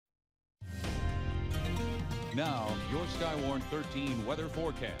Now, your SkyWarn 13 weather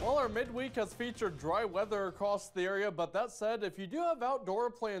forecast. Well, our midweek has featured dry weather across the area, but that said, if you do have outdoor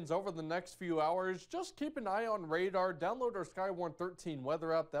plans over the next few hours, just keep an eye on radar. Download our SkyWarn 13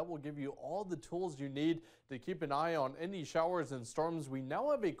 weather app. That will give you all the tools you need to keep an eye on any showers and storms. We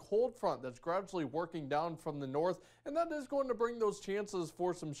now have a cold front that's gradually working down from the north, and that is going to bring those chances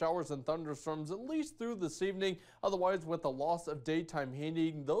for some showers and thunderstorms at least through this evening. Otherwise, with the loss of daytime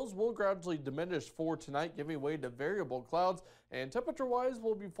heating, those will gradually diminish for tonight, giving way to variable clouds, and temperature-wise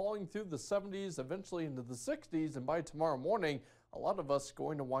we'll be falling through the 70s, eventually into the 60s, and by tomorrow morning a lot of us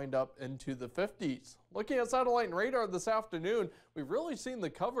going to wind up into the 50s. Looking at satellite and radar this afternoon, we've really seen the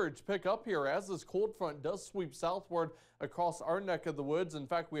coverage pick up here as this cold front does sweep southward across our neck of the woods. In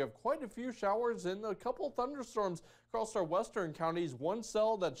fact, we have quite a few showers and a couple thunderstorms across our western counties. One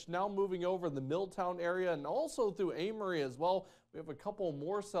cell that's now moving over the Milltown area and also through Amory as well. We have a couple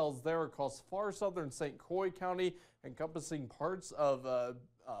more cells there across far southern St. Croix County, encompassing parts of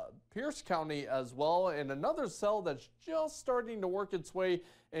Pierce County as well, and another cell that's just starting to work its way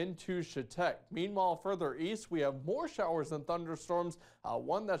into Chautauqua. Meanwhile, further east, we have more showers and thunderstorms,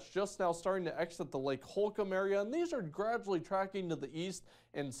 one that's just now starting to exit the Lake Holcomb area, and these are gradually tracking to the east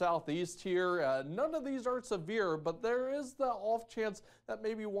and southeast here. None of these are severe, but there is the off chance that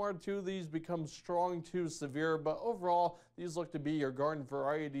maybe one or two of these become strong to severe, but overall, these look to be your garden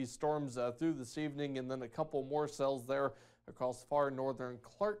variety storms through this evening, and then a couple more cells there across far northern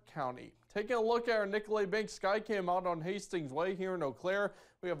Clark County. Taking a look at our Nicolay Bank Skycam out on Hastings Way here in Eau Claire,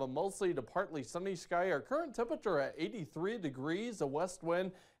 we have a mostly to partly sunny sky. Our current temperature at 83 degrees, a west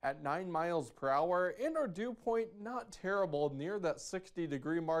wind at 9 miles per hour, and our dew point not terrible, near that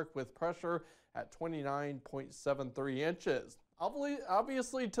 60-degree mark with pressure at 29.73 inches.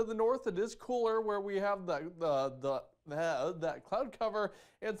 Obviously to the north it is cooler where we have that cloud cover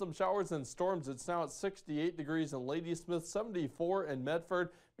and some showers and storms. It's now at 68 degrees in Ladysmith, 74 in Medford.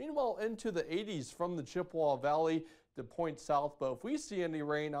 Meanwhile, into the 80s from the Chippewa Valley to point south. But if we see any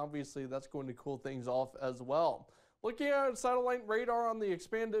rain, obviously that's going to cool things off as well. Looking at satellite radar on the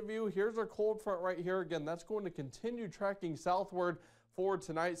expanded view, here's our cold front right here. Again, that's going to continue tracking southward for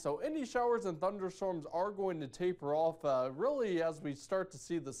tonight, so any showers and thunderstorms are going to taper off really as we start to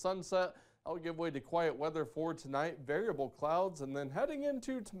see the sunset. That'll give way to quiet weather for tonight, variable clouds, and then heading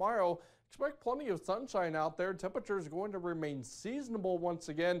into tomorrow, expect plenty of sunshine out there. Temperature is going to remain seasonable once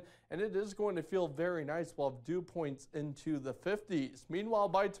again, and it is going to feel very nice. We'll have dew points into the 50s. Meanwhile,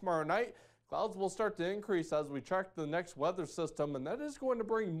 by tomorrow night, clouds will start to increase as we track the next weather system, and that is going to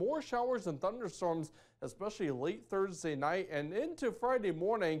bring more showers and thunderstorms, especially late Thursday night and into Friday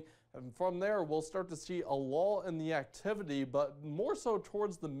morning. And from there, we'll start to see a lull in the activity, but more so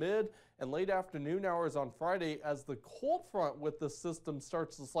towards the mid and late afternoon hours on Friday as the cold front with the system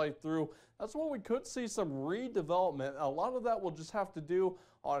starts to slide through. That's when we could see some redevelopment. A lot of that will just have to do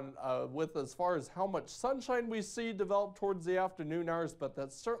on with as far as how much sunshine we see develop towards the afternoon hours, but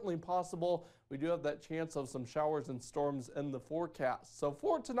that's certainly possible. We do have that chance of some showers and storms in the forecast. So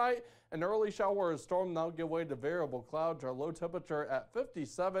for tonight, an early shower or storm, that'll give way to variable clouds. Our low temperature at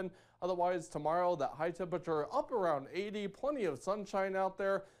 57. Otherwise, tomorrow, that high temperature up around 80. Plenty of sunshine out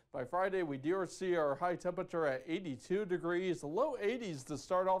there. By Friday, we do see our high temperature at 82 degrees. The low 80s to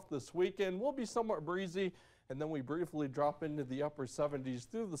start off this weekend. Will be somewhat breezy, and then we briefly drop into the upper 70s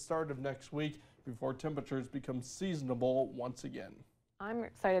through the start of next week before temperatures become seasonable once again. I'm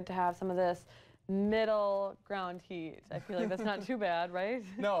excited to have some of this middle ground heat. I feel like that's not too bad, right?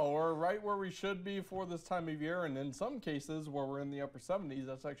 No, we're right where we should be for this time of year, and in some cases where we're in the upper 70s,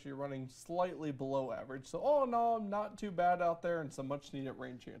 that's actually running slightly below average. So all in all, not too bad out there, and some much needed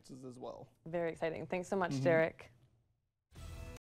rain chances as well. Very exciting. Thanks so much, Derek.